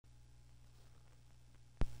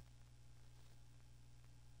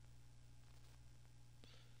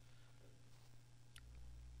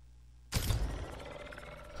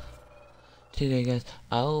Today guys,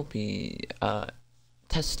 I'll be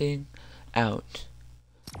testing out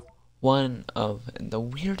one of the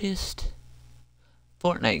weirdest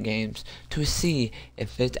Fortnite games to see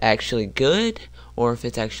if it's actually good or if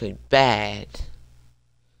it's actually bad.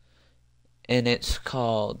 And it's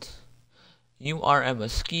called You Are a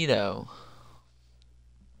Mosquito.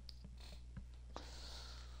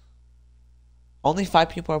 Only 5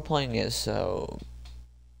 people are playing it, so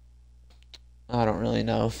I don't really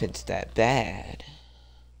know if it's that bad.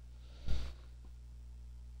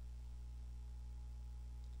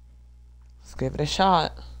 Let's give it a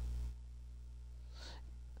shot.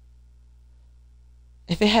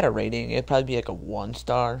 If it had a rating, it'd probably be like a 1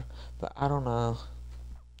 star, but I don't know.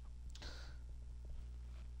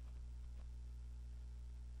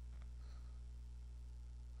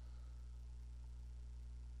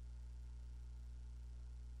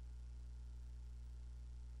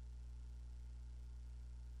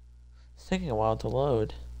 It's taking a while to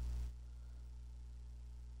load.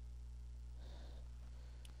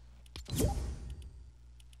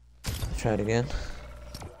 Try it again.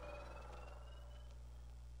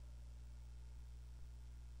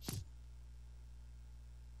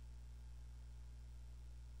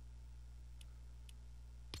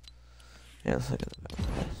 Yeah, let's look at the back.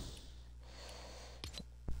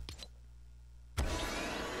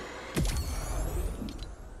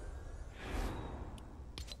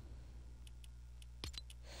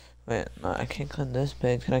 Wait, no, I can't climb this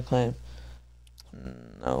big. Can I climb?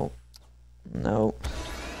 No. No.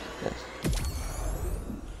 Yes.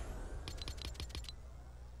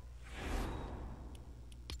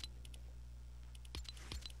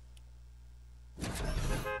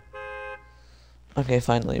 Okay,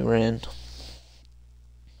 finally we're in.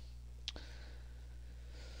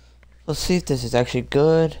 Let's see if this is actually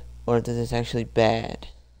good or if this is actually bad.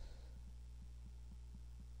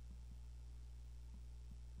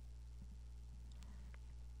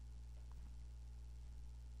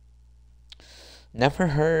 Never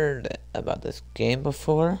heard about this game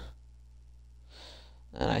before.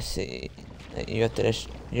 And I see that you have to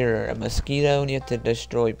you're a mosquito and you have to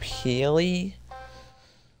destroy Peely.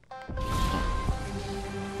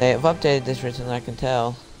 They have updated this recently, I can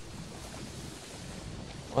tell.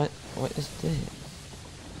 What is this?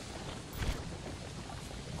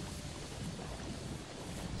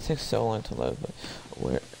 It takes so long to load, but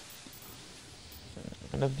where?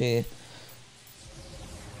 I'm gonna be.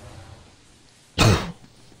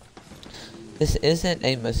 This isn't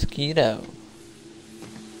a mosquito.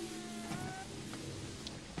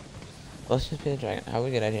 Let's just be a dragon. How do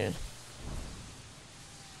we get out here?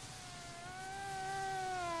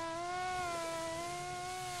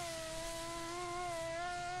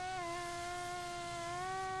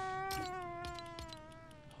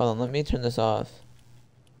 Hold on, let me turn this off.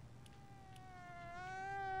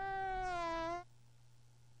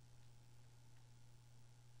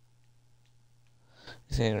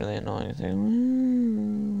 It's getting really annoying. It's like,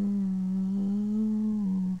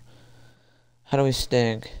 how do we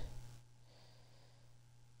stink?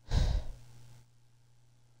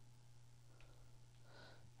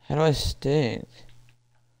 How do I stink?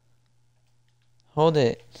 Hold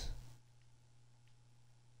it.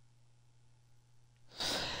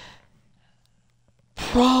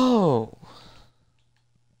 Bro!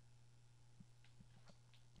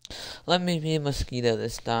 Let me be a mosquito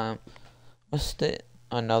this time. What's the...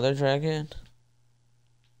 Another dragon?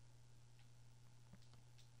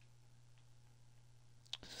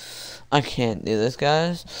 I can't do this,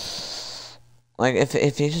 guys. Like, if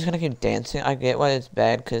he's just gonna keep dancing, I get why it's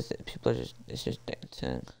bad, because people are just... It's just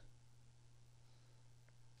dancing.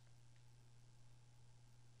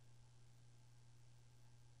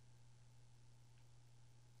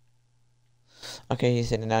 Okay, he's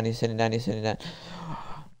sitting down, he's sitting down, he's sitting down.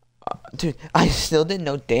 Dude, I still did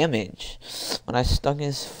no damage when I stuck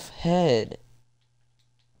his head.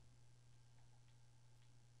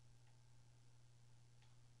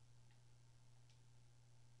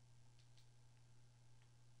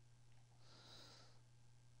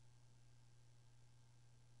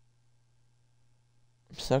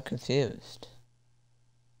 I'm so confused.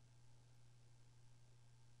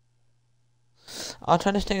 I'll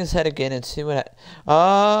try to stick his head again and see what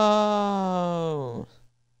Oh!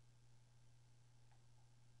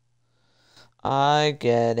 I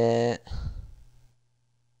get it.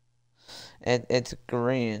 It's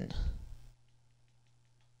green.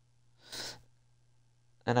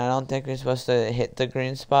 And I don't think we're supposed to hit the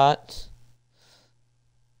green spots.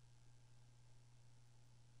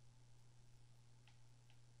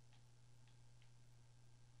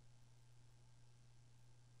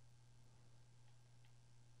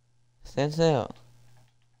 Stand still.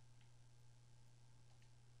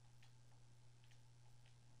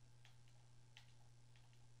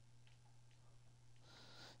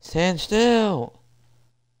 Stand still.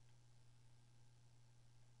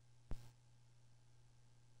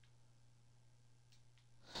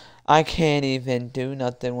 I can't even do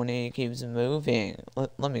nothing when he keeps moving.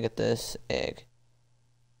 Let me get this egg.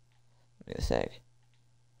 Let me get this egg.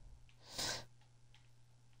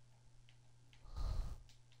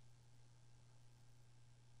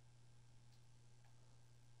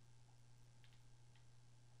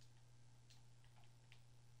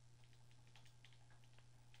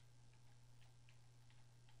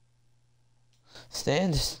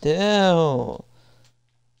 Stand still.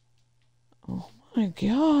 Oh my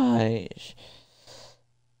gosh.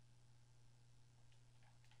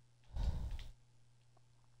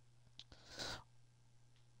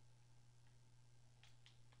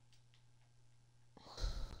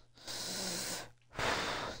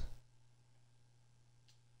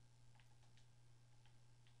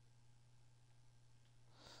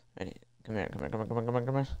 Ready? Come here, come here, come here, come here, come here,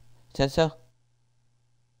 come here. Stand still.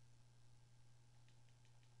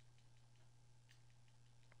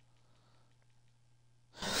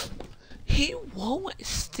 He won't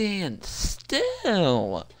stand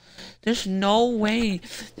still. There's no way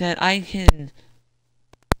that I can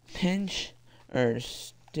pinch or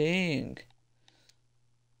sting.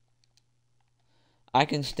 I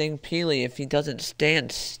can sting Peely if he doesn't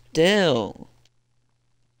stand still.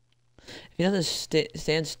 If he doesn't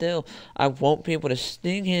stand still, I won't be able to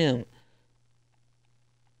sting him.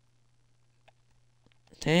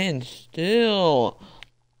 Stand still.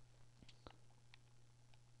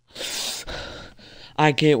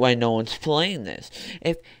 I get why no one's playing this.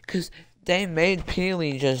 Cause they made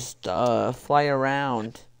Peely just fly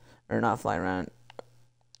around, or not fly around.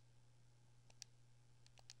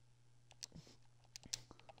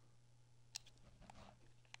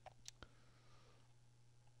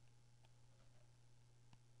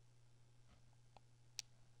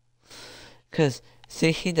 Cause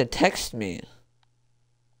see, he detects me.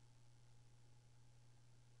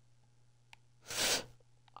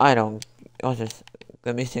 I'll just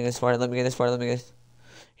let me sing this part. Let me get this part. Let me get.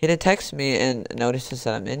 He detects me and notices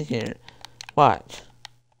that I'm in here. Watch.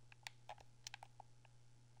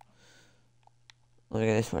 Let me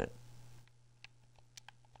get this part.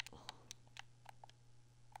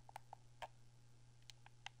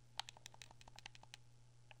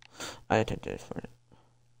 I took this part.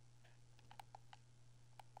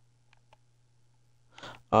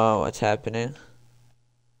 Oh, what's happening?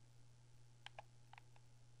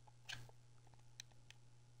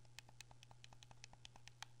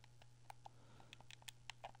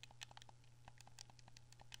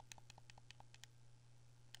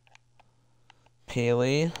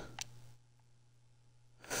 Peely.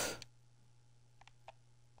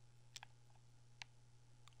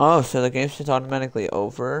 Oh, so the game's just automatically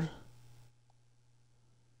over?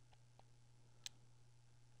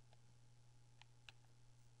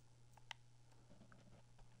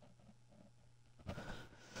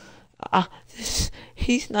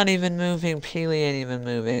 He's not even moving. Peely ain't even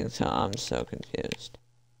moving, so I'm so confused.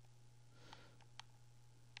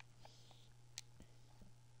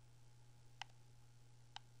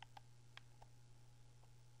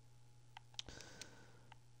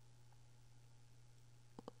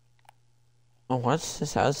 Oh, what's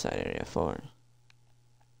this outside area for?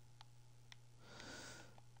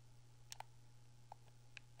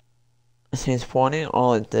 See, it's pointing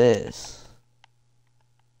all at this.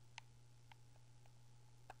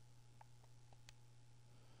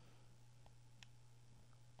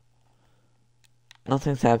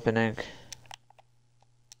 Nothing's happening.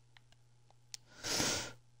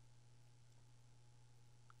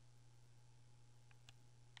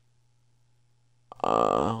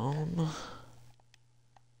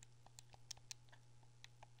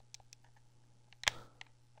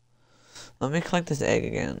 Let me collect this egg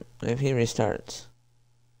again. Maybe he restarts.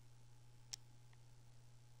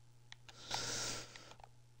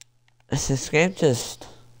 Is this game just...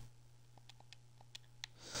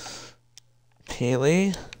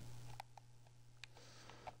 Peely?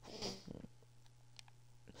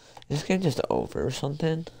 Is this game just over or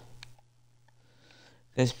something?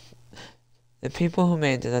 Because the people who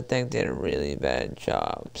made this, I think, did a really bad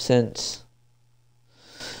job. Since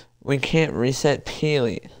we can't reset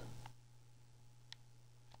Peely.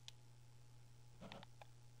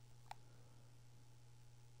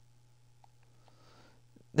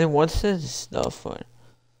 Then what's this stuff for?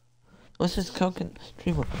 What's this coconut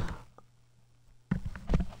tree for?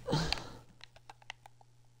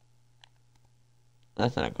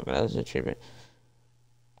 That's not a crocodile, that's a tree bear.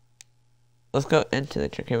 Let's go into the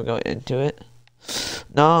tree. Can we go into it?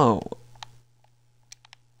 No!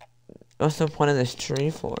 What's the point of this tree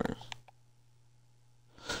for?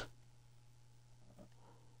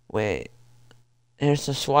 Wait. Here's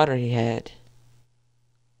the swatter he had.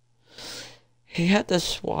 He had the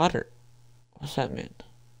swatter. What's that mean?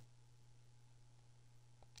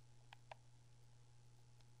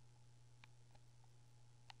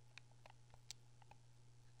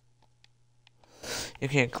 You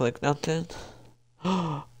can't click nothing?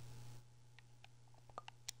 Did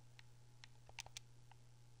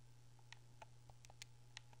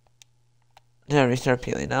I restart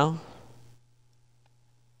Peely now?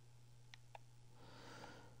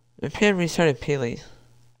 Maybe I restarted Peely.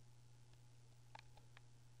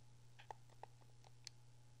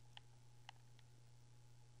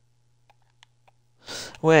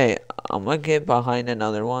 Wait, I'm gonna get behind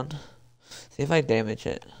another one. See if I damage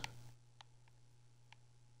it.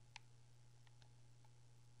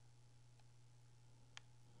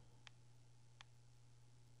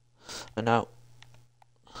 Oh no.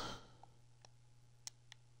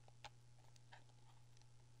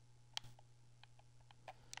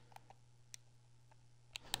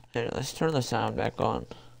 Here, let's turn the sound back on.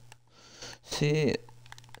 See,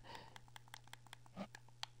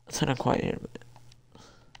 it's kind of quiet here, but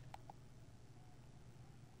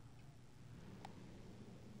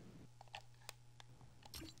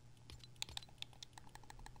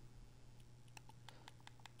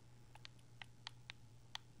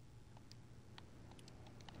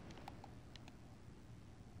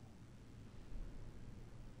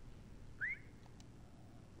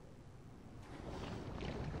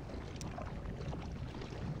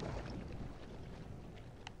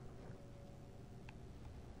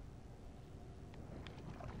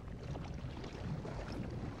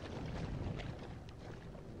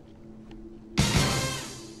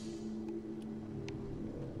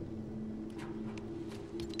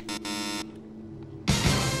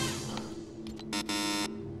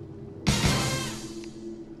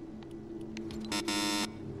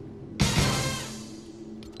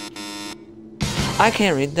I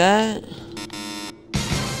can't read that.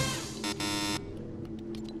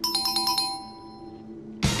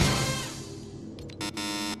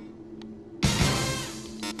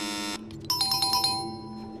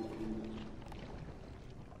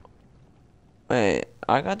 Wait,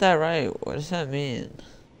 I got that right. What does that mean?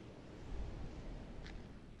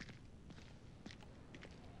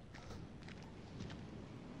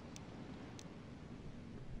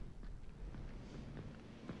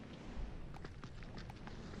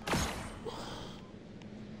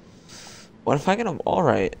 What if I get them all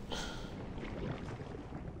right?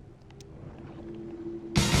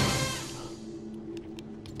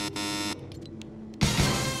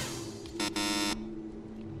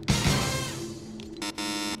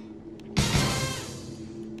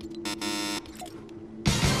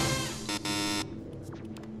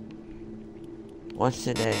 What's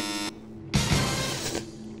today?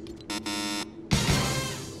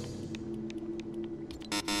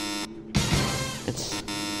 It's...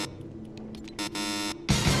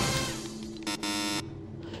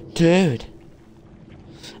 Dude!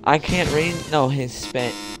 I can't read. No, he's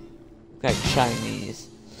spent. Like Chinese.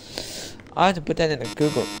 I have to put that in a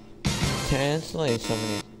Google Translate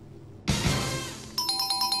somebody.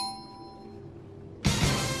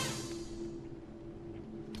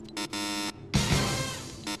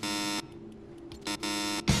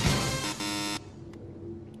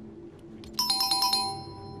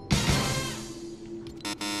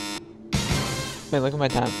 Wait, look at my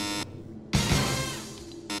time.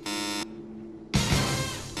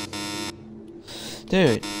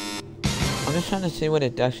 Dude, I'm just trying to see what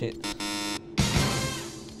it actually...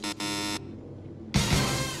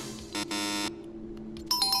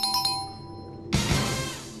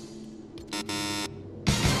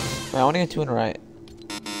 Wait, I want to get two in a right.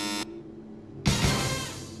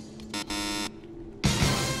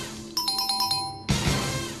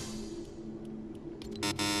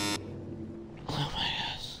 Oh my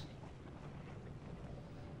gosh.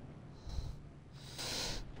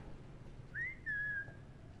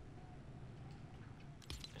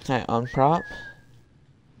 Can I unprop?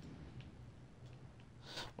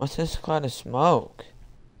 What's this cloud of smoke?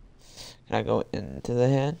 Can I go into the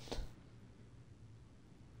head?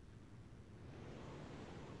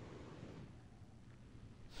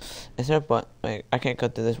 Is there a button? Wait, I can't go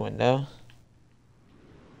through this window.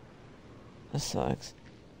 That sucks.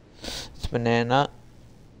 It's banana.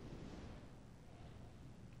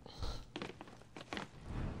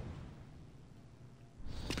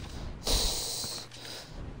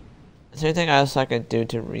 there anything else I could do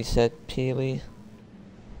to reset Peely?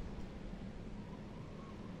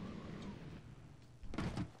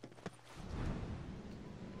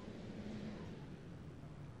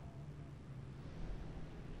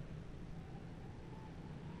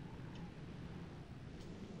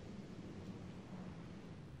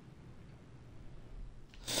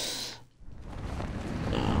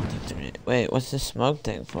 Wait, what's the smoke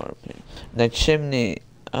thing for? The chimney.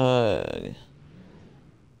 No,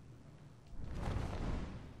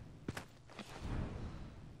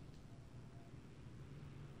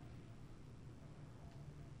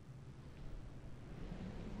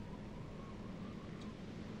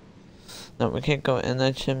 we can't go in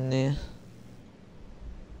the chimney.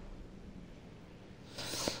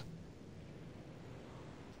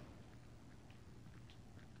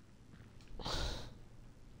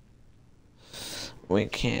 We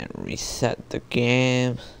can't reset the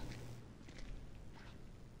game.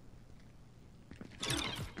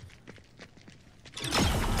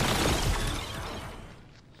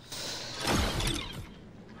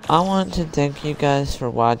 I want to thank you guys for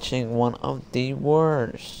watching one of the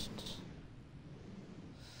worst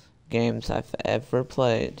games I've ever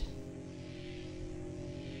played.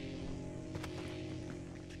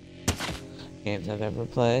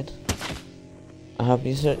 I hope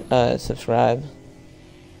you subscribe.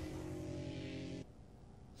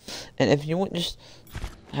 And if you would just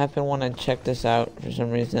happen to want to check this out for some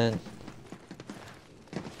reason,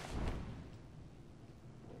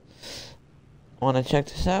 want to check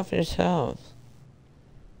this out for yourself,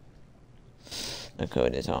 the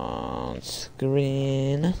code is on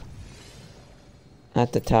screen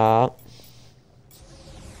at the top.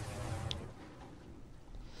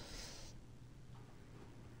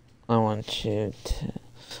 I want you to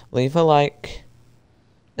leave a like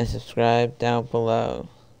and subscribe down below.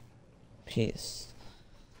 Peace.